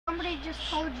I just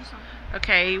told you something.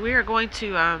 Okay, we are going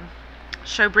to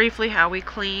show briefly how we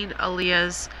clean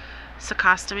Aaliyah's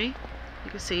cecostomy.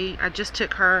 You can see I just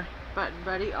took her button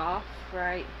buddy off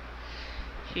right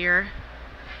here.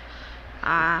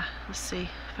 Let's see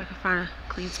if I can find a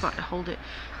clean spot to hold it.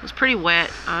 It was pretty wet.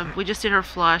 We just did her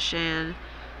flush and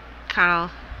kind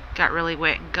of got really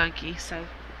wet and gunky, so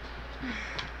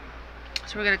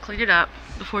we're going to clean it up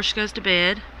before she goes to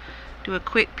bed. Do a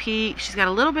quick peek. She's got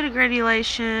a little bit of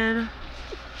granulation,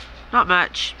 not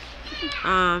much,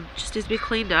 just needs to be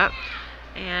cleaned up.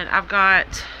 And I've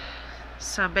got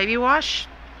some baby wash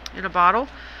in a bottle.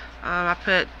 I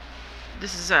put,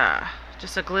 this is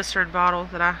just a glycerin bottle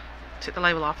that I took the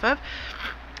label off of.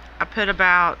 I put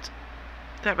about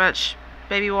that much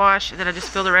baby wash, and then I just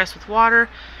fill the rest with water.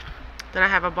 Then I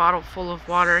have a bottle full of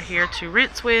water here to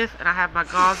rinse with, and I have my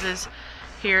gauzes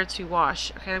here to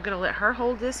wash. Okay, I'm gonna let her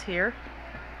hold this here.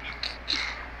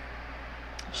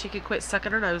 If she could quit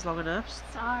sucking her nose long enough.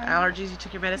 Sorry. Allergies, you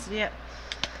took your medicine yet?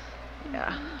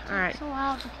 Yeah. Alright. It's a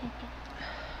while to take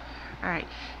it. Alright.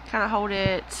 Kind of hold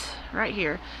it right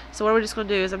here. So what we're just gonna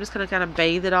do is I'm just gonna kind of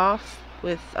bathe it off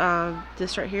with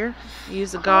this right here.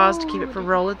 Use the gauze to keep it from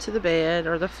rolling to the bed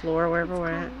or the floor, wherever we're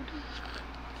at.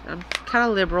 I'm kind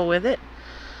of liberal with it.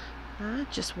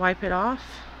 Just wipe it off.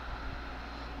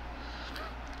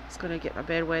 It's going to get my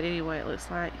bed wet anyway, it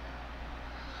looks like.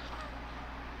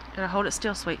 Gotta hold it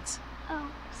still, sweets.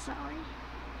 Oh, sorry.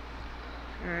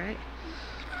 Alright.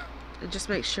 And just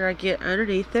make sure I get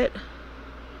underneath it.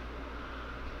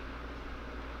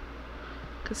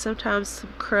 Because sometimes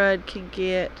some crud can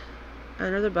get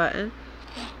under the button.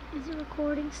 Is it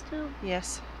recording still?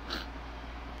 Yes.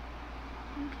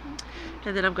 Okay.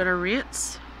 And then I'm going to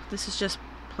rinse. This is just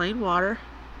plain water.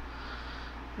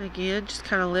 Again, just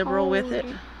kind of liberal with it.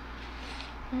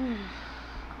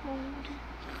 Cold.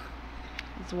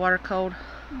 Is the water cold?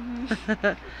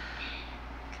 Okay,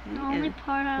 the only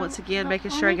part once again,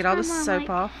 making sure I get all the soap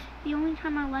off. The only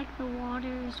time I like the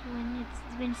water is when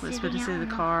it's been sitting out in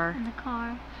the car. In the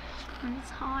car, when it's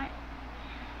hot.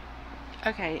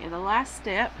 Okay, and the last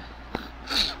step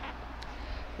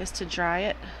is to dry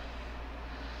it.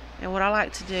 And what I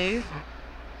like to do,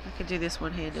 I could do this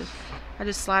one-handed. I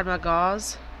just slide my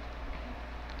gauze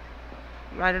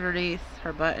right underneath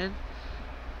her button,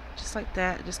 just like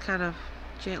that. Just kind of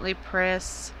gently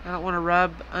press. I don't want to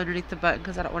rub underneath the button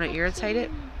because I don't want to irritate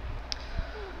it.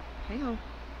 Hang on.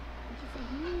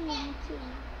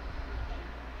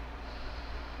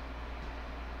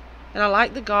 And I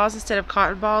like the gauze instead of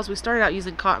cotton balls. We started out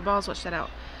using cotton balls. Watch that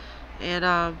out.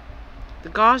 And the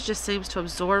gauze just seems to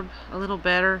absorb a little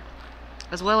better,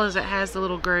 as well as it has the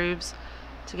little grooves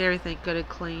to get everything good and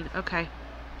clean. Okay.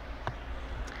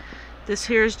 This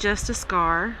here is just a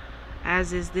scar,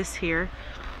 as is this here.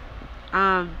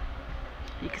 You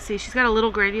can see she's got a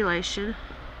little granulation,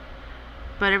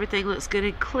 but everything looks good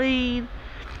and clean.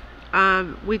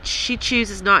 She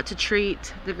chooses not to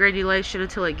treat the granulation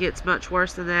until it gets much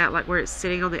worse than that, like where it's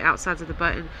sitting on the outsides of the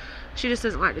button. She just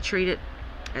doesn't like to treat it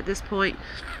at this point.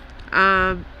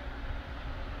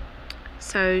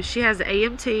 So she has the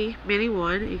AMT Mini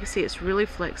 1. You can see it's really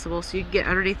flexible, so you can get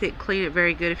underneath it and clean it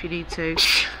very good if you need to.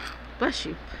 Bless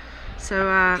you.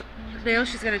 So now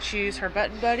she's going to choose her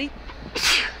button buddy.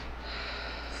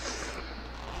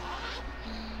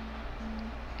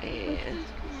 And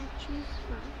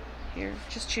here,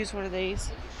 just choose one of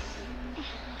these.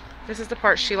 This is the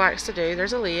part she likes to do.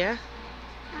 There's Aaliyah.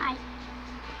 Hi.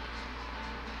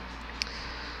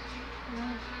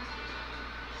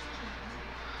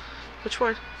 Which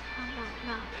one?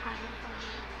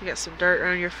 You got some dirt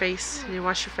on your face. You need to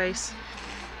wash your face.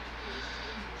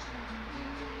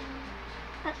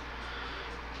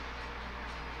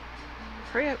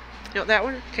 Hurry up. You want that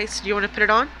one? Okay, so do you want to put it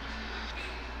on?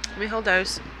 Let me hold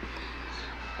those.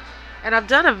 And I've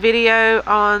done a video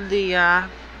on the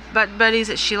button buddies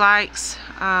that she likes.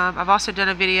 I've also done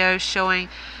a video showing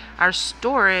our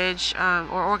storage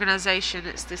or organization.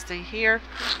 It's this thing here.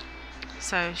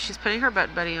 So she's putting her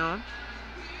button buddy on.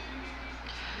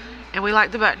 And we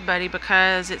like the button buddy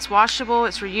because it's washable,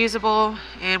 it's reusable,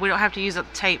 and we don't have to use the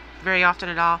tape very often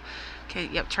at all. Okay,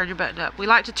 yep, turn your button up. We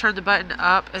like to turn the button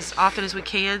up as often as we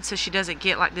can so she doesn't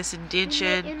get like this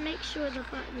indentation. And make sure the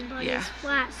button buddy is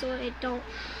flat so it don't.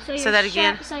 So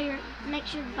make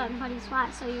sure the button buddy is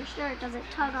flat so your shirt doesn't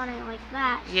tug on it like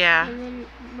that. Yeah. And then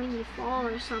when you fall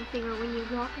or something, or when you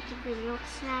walk or something, you don't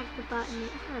snag the button,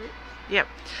 it hurts. Yep.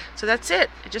 So that's it.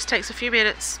 It just takes a few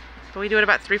minutes, but we do it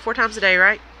about 3-4 times a day,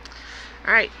 right?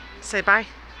 All right. Say bye.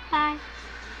 Bye.